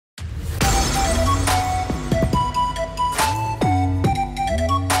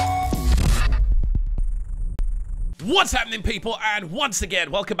What's happening, people? And once again,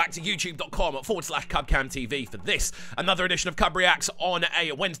 welcome back to youtube.com/CubCamTV for this, another edition of CUBREACTS on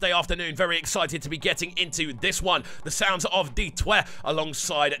a Wednesday afternoon. Very excited to be getting into this one, the sounds of D12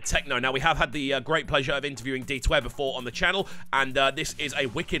 alongside Tekno. Now, we have had the great pleasure of interviewing D12 before on the channel, and this is a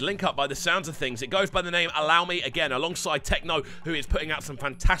wicked link-up by the sounds of things. It goes by the name Allow Me, again, alongside Tekno, who is putting out some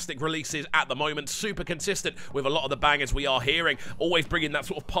fantastic releases at the moment, super consistent with a lot of the bangers we are hearing, always bringing that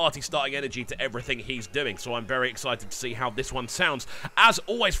sort of party-starting energy to everything he's doing. So I'm very excited to see how this one sounds. As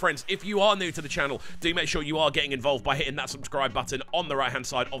always, friends, if you are new to the channel, do make sure you are getting involved by hitting that subscribe button on the right-hand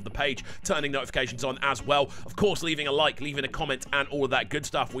side of the page, turning notifications on as well. Of course, leaving a like, leaving a comment, and all of that good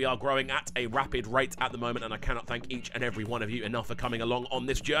stuff. We are growing at a rapid rate at the moment, and I cannot thank each and every one of you enough for coming along on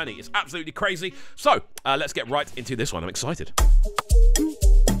this journey. It's absolutely crazy. So, let's get right into this one. I'm excited.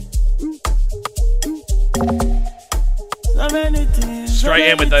 Straight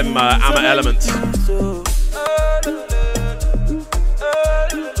in with them AMA elements.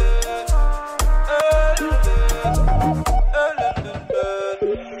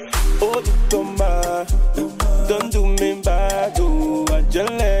 Don't do me bad, I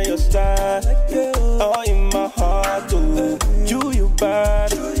just lay your style. Oh, in my heart, you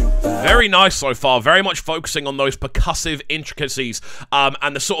bad. Very nice so far, very much focusing on those percussive intricacies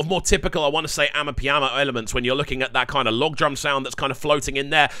and the sort of more typical, I want to say, amapiano elements when you're looking at that kind of log drum sound that's kind of floating in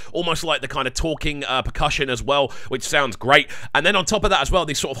there, almost like the kind of talking percussion as well, which sounds great. And then on top of that as well,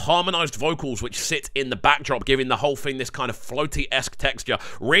 these sort of harmonized vocals which sit in the backdrop, giving the whole thing this kind of floaty-esque texture.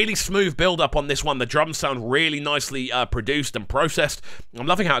 Really smooth build-up on this one. The drums sound really nicely produced and processed. I'm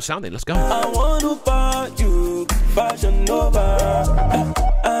loving how it's sounding. Let's go. I want to buy you fashion over.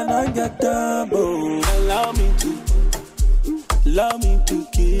 And I got double. Allow me to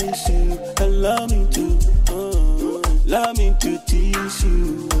kiss you. Allow me to tease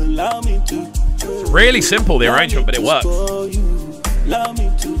you. Allow me to. It's really simple, the arrangement, but it works.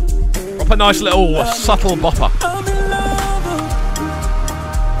 Proper nice little subtle bopper.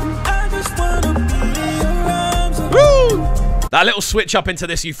 Woo! That little switch up into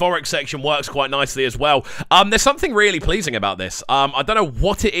this euphoric section works quite nicely as well. There's something really pleasing about this. I don't know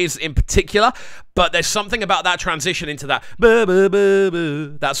what it is in particular, but there's something about that transition into that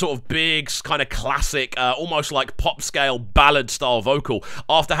that sort of big, kind of classic, almost like pop scale ballad style vocal.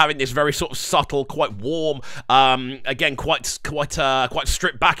 After having this very sort of subtle, quite warm, again quite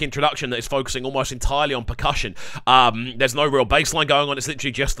stripped back introduction that is focusing almost entirely on percussion. There's no real bass line going on. It's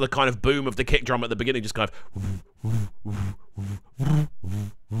literally just the kind of boom of the kick drum at the beginning, just kind of.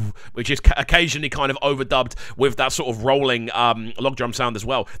 Which is occasionally kind of overdubbed with that sort of rolling log drum sound as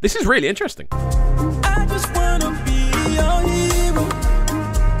well. This is really interesting. I just wanna be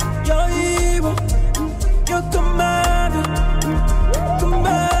your commander.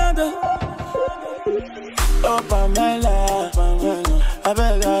 Oh, Pamela, I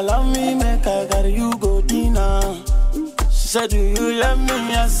beg, allow me, make I got you go dinner. She said, do you love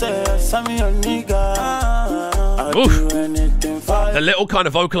me? I said, send me your nigga. The little kind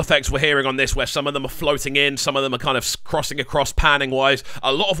of vocal effects we're hearing on this, where some of them are floating in, some of them are kind of crossing across panning wise.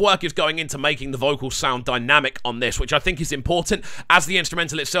 A lot of work is going into making the vocals sound dynamic on this, which I think is important. As the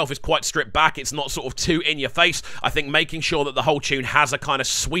instrumental itself is quite stripped back, it's not sort of too in your face. I think making sure that the whole tune has a kind of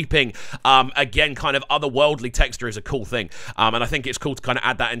sweeping, again, kind of otherworldly texture is a cool thing. And I think it's cool to kind of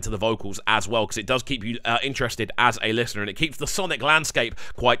add that into the vocals as well, because it does keep you interested as a listener, and it keeps the sonic landscape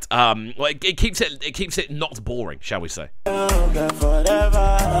quite, well, it keeps it not boring, shall we say.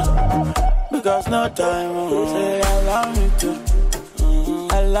 Forever, because no time say allow me to kiss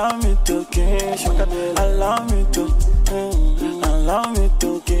you, allow me to kiss you, allow me to eat, allow me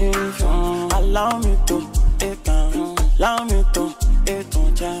to eat, allow me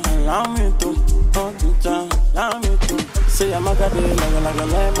to say I'm a god like a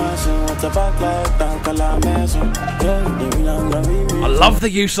lemon, what's a back like I love the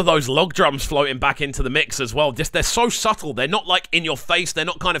use of those log drums floating back into the mix as well. Just they're so subtle. They're not like in your face. They're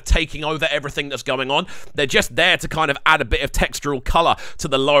not kind of taking over everything that's going on. They're just there to kind of add a bit of textural color to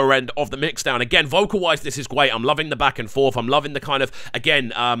the lower end of the mix down. Again, vocal wise, this is great. I'm loving the back and forth. I'm loving the kind of,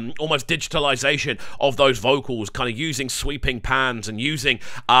 again, almost digitalization of those vocals, kind of using sweeping pans and using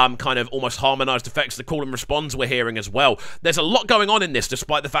kind of almost harmonized effects. The call and responds we're hearing as well. There's a lot going on in this,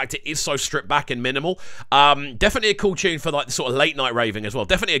 despite the fact it is so stripped back and minimal. Definitely a cool tune for like the sort of late night raving as well.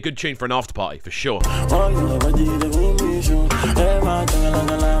 Definitely a good tune for an after party, for sure.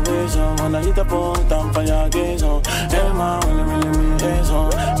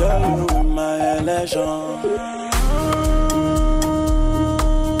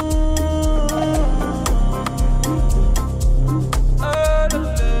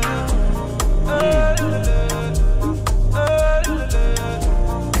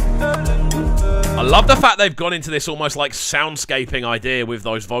 love the fact they've gone into this almost like soundscaping idea with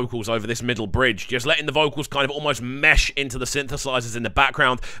those vocals over this middle bridge, just letting the vocals kind of almost mesh into the synthesizers in the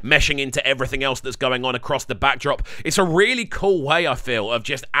background, meshing into everything else that's going on across the backdrop. It's a really cool way, I feel, of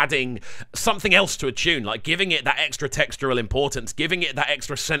just adding something else to a tune, like giving it that extra textural importance, giving it that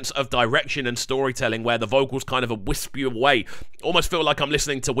extra sense of direction and storytelling where the vocals kind of a wispy away. Almost feel like I'm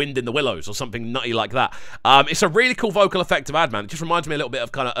listening to Wind in the Willows or something nutty like that. It's a really cool vocal effect to add, man. It just reminds me a little bit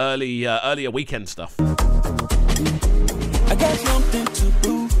of kind of earlier Weekend stuff. I got something to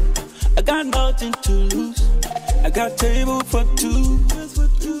prove. I got nothing to lose. I got table for two.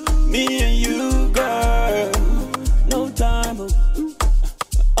 Me and you, girl. No time,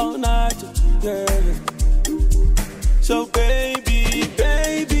 all night together. So baby,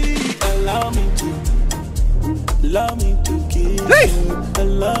 allow me to kiss you.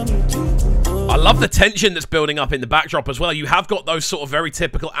 Allow me to. I love the tension that's building up in the backdrop as well. You have got those sort of very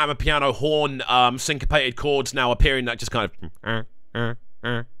typical amapiano horn syncopated chords now appearing, that just kind of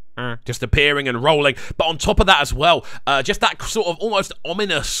just appearing and rolling. But on top of that as well, just that sort of almost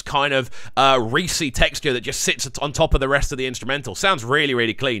ominous kind of Reese texture that just sits on top of the rest of the instrumental. Sounds really,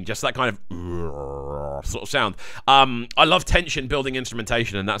 really clean. Just that kind of sort of sound. I love tension building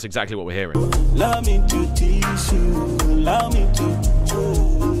instrumentation, and that's exactly what we're hearing. Allow me to tease you. Allow me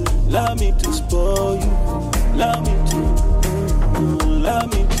to spoil you. Allow me to.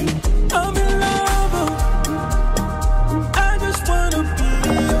 I'm in love. I just wanna be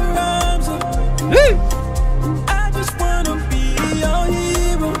your arms. I just wanna be your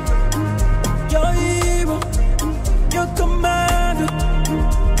hero, your commander.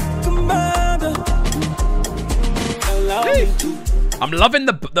 Allow me to. I'm loving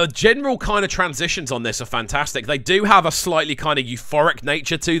the general kind of transitions on this are fantastic. They do have a slightly kind of euphoric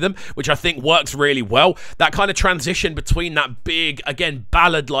nature to them, which I think works really well. That kind of transition between that big, again,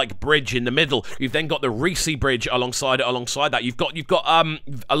 ballad-like bridge in the middle. You've then got the Reese bridge alongside that. You've got a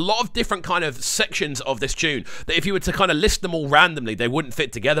lot of different kind of sections of this tune that if you were to kind of list them all randomly, they wouldn't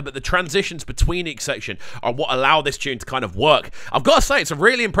fit together, but the transitions between each section are what allow this tune to kind of work. I've got to say, it's a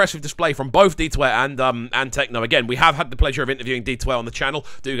really impressive display from both D12 and Tekno. Again, we have had the pleasure of interviewing D12 on the channel.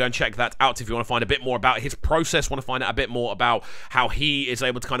 Do go and check that out if you want to find a bit more about his process, want to find out a bit more about how he is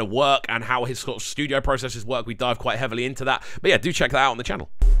able to kind of work and how his sort of studio processes work. We dive quite heavily into that. But yeah, do check that out on the channel.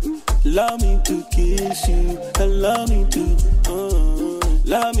 Allow me to kiss you. Allow me to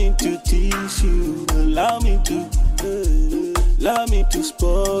tease you. Allow me to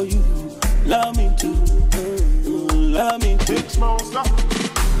spoil you. Allow me to. Big small stuff.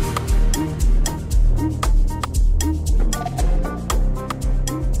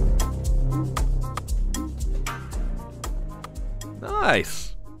 Nice.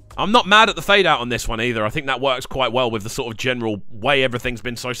 I'm not mad at the fade out on this one either. I think that works quite well with the sort of general way everything's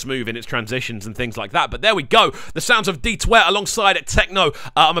been so smooth in its transitions and things like that. But there we go. The sounds of D12 alongside Tekno.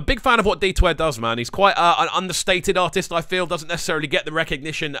 I'm a big fan of what D12 does, man. He's quite an understated artist, I feel. Doesn't necessarily get the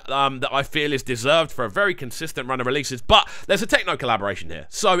recognition that I feel is deserved for a very consistent run of releases. But there's a Tekno collaboration here.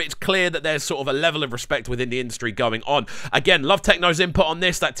 So it's clear that there's sort of a level of respect within the industry going on. Again, love Tekno's input on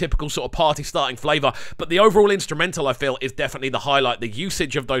this, that typical sort of party starting flavor. But the overall instrumental, I feel, is definitely the highlight. The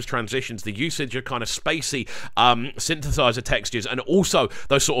usage of those transitions, the usage of kind of spacey synthesizer textures, and also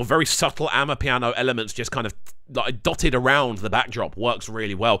those sort of very subtle amapiano elements just kind of like dotted around the backdrop works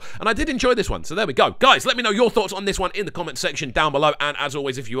really well. And I did enjoy this one, so there we go. Guys, let me know your thoughts on this one in the comment section down below. And as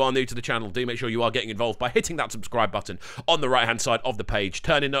always, if you are new to the channel, do make sure you are getting involved by hitting that subscribe button on the right hand side of the page,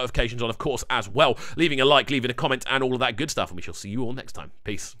 turning notifications on, of course, as well, leaving a like, leaving a comment, and all of that good stuff. And we shall see you all next time.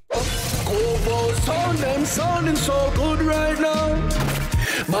 Peace. Sounding so good right now.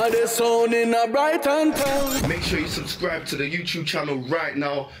 But they're sounding a bright and town. Make sure you subscribe to the YouTube channel right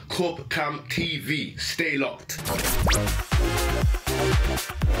now, CUBREACTS TV. Stay locked.